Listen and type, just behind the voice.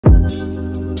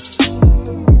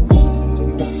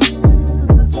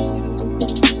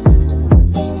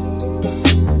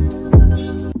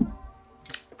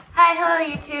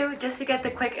to get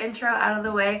the quick intro out of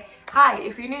the way. Hi,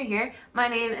 if you're new here, my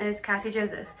name is Cassie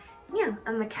Joseph. Yeah,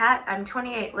 I'm a cat. I'm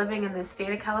 28, living in the state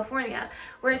of California,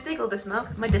 where it's legal to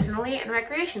smoke medicinally and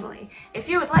recreationally. If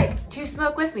you would like to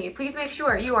smoke with me, please make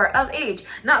sure you are of age,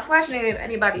 not flashing at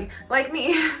anybody like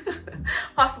me.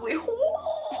 Possibly.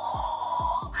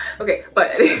 Okay,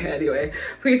 but anyway,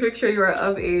 please make sure you are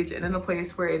of age and in a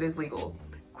place where it is legal.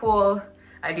 Cool.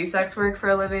 I do sex work for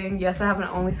a living. Yes, I have an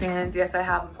OnlyFans. Yes, I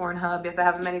have a Pornhub. Yes, I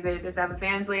have a ManyVids. Yes, I have a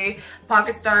Fansly,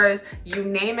 Pocket Stars. You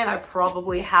name it, I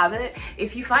probably have it.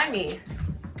 If you find me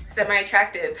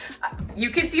semi-attractive,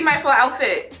 you can see my full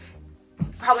outfit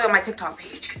probably on my TikTok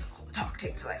page because of all the talk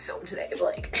takes that I filmed today. But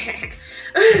like,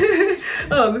 if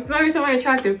you find me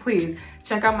semi-attractive, please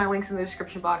check out my links in the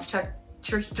description box. Check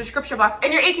description box,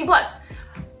 and you're 18 plus.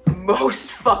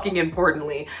 Most fucking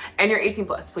importantly, and you're 18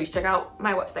 plus. Please check out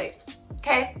my website.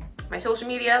 Okay, my social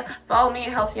media, follow me,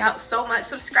 it helps me out so much.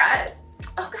 Subscribe.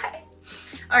 Okay.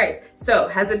 All right, so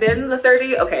has it been the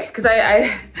 30? Okay, because I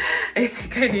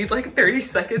think I need like 30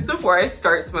 seconds before I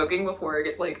start smoking before it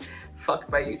gets like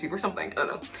fucked by YouTube or something. I don't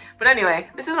know. But anyway,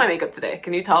 this is my makeup today.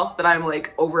 Can you tell that I'm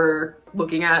like over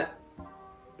looking at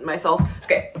myself?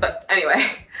 Okay, but anyway,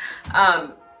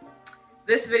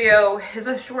 this video is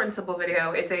a short and simple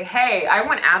video. It's a, hey, I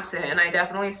went absent and I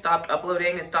definitely stopped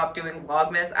uploading and stopped doing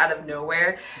Vlogmas out of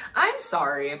nowhere. I'm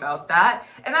sorry about that.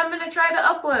 And I'm gonna try to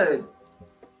upload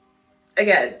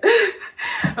again.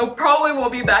 I probably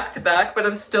won't be back to back, but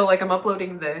I'm still like, I'm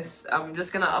uploading this. I'm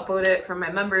just gonna upload it from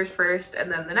my members first, and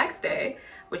then the next day,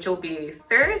 which will be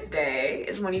Thursday,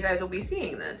 is when you guys will be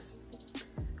seeing this.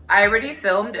 I already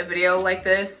filmed a video like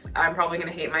this. I'm probably gonna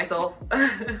hate myself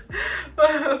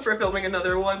for filming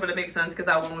another one, but it makes sense because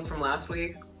that one was from last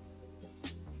week.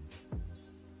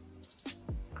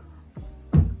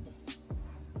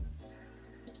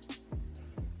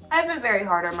 I've been very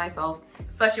hard on myself,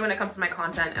 especially when it comes to my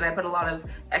content, and I put a lot of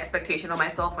expectation on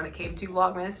myself when it came to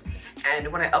Vlogmas.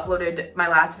 And when I uploaded my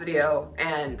last video,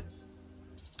 and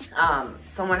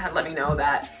someone had let me know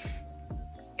that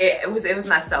it was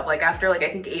messed up. Like after like I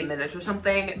think 8 minutes or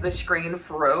something, the screen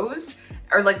froze,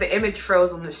 or like the image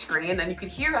froze on the screen, and you could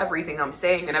hear everything I'm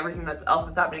saying and everything else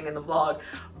that's happening in the vlog,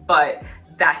 but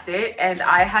that's it. And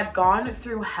I had gone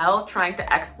through hell trying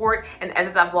to export and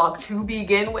edit that vlog to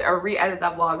begin with, or re-edit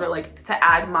that vlog, or like to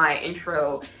add my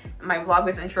intro, my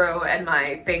Vlogmas intro, and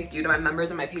my thank you to my members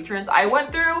and my patrons. I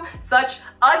went through such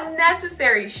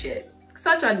unnecessary shit.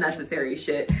 Such unnecessary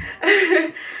shit.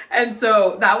 And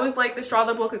so that was like the straw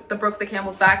that broke the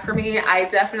camel's back for me. I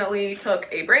definitely took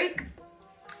a break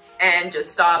and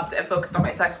just stopped and focused on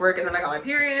my sex work, and then I got my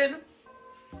period.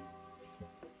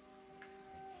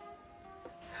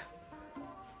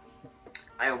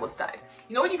 I almost died.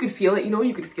 You know when you could feel it? You know when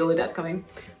you could feel the death coming?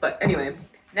 But anyway,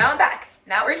 now I'm back.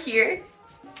 Now we're here.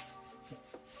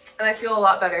 And I feel a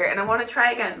lot better, and I want to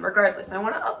try again regardless. I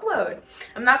want to upload.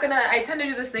 I tend to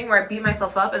do this thing where I beat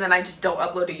myself up and then I just don't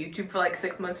upload to YouTube for like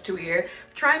 6 months to a year.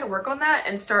 I'm trying to work on that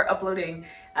and start uploading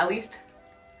at least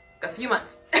a few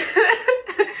months.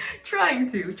 trying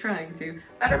to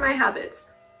better my habits.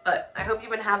 But I hope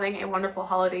you've been having a wonderful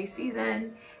holiday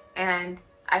season, and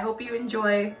I hope you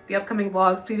enjoy the upcoming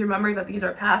vlogs. Please remember that these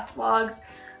are past vlogs.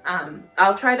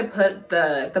 I'll try to put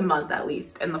the month at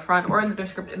least in the front, or in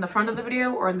the front of the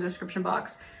video, or in the description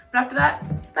box. But after that,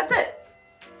 that's it.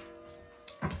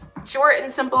 Short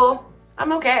and simple.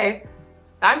 I'm okay.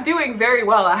 I'm doing very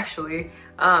well, actually.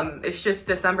 It's just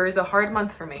December is a hard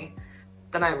month for me.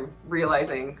 Then I'm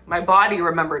realizing my body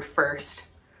remembered first.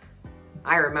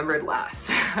 I remembered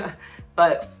last.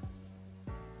 But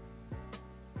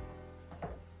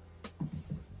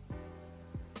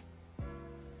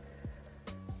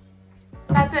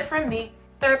that's it from me.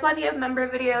 There are plenty of member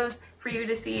videos for you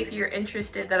to see if you're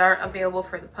interested that aren't available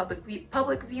for the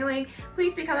public viewing.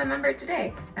 Please become a member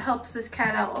today. It helps this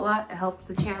cat out a lot. It helps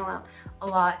the channel out a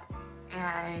lot.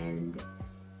 And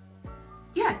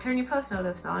yeah, turn your post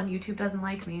notifs on. YouTube doesn't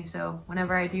like me, so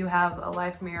whenever I do have a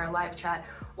live premiere, a live chat,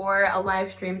 or a live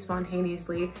stream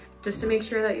spontaneously, just to make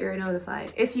sure that you're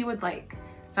notified if you would like.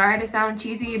 Sorry to sound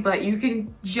cheesy, but you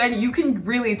can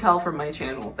really tell from my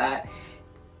channel that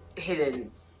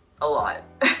hidden a lot.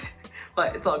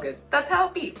 But it's all good. That's how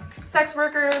it be. Sex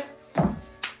worker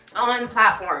on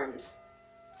platforms.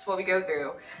 That's what we go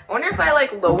through. I wonder if I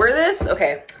like lower this.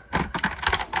 Okay.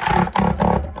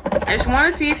 I just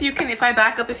want to see if you can, if I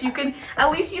back up, if you can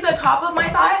at least see the top of my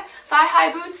thigh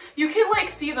high boots. You can like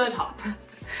see the top.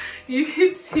 You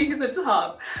can see the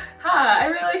top. Ha, I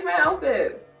really like my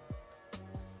outfit.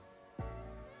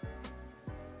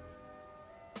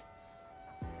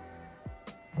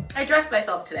 I dressed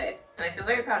myself today, and I feel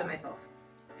very proud of myself.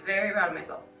 Very proud of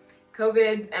myself.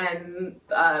 COVID and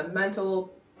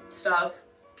mental stuff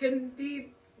can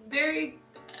be very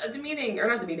demeaning, or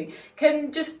not demeaning,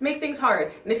 can just make things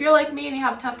hard. And if you're like me and you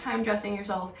have a tough time dressing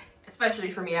yourself, especially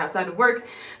for me outside of work,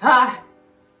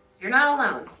 you're not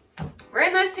alone. We're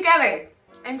in this together,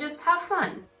 and just have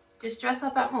fun. Just dress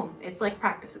up at home. It's like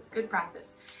practice, it's good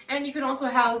practice. And you can also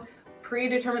have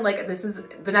predetermined, like, this is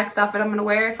the next outfit I'm gonna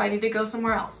wear if I need to go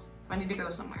somewhere else. If I need to go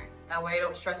somewhere. That way I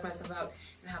don't stress myself out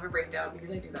and have a breakdown,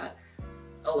 because I do that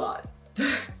a lot.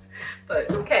 But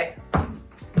okay,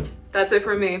 that's it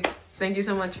for me. Thank you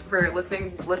so much for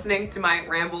listening to my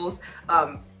rambles.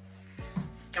 I'm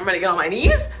gonna get on my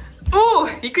knees. Ooh,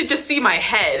 you could just see my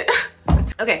head.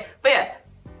 Okay, but yeah,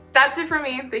 that's it for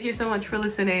me. Thank you so much for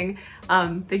listening.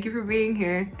 Thank you for being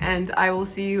here, and I will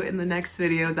see you in the next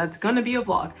video. That's gonna be a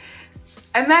vlog.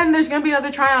 And then there's gonna be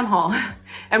another try-on haul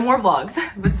and more vlogs,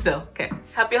 but still, okay.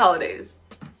 Happy holidays.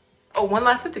 Oh, one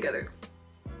last sit together.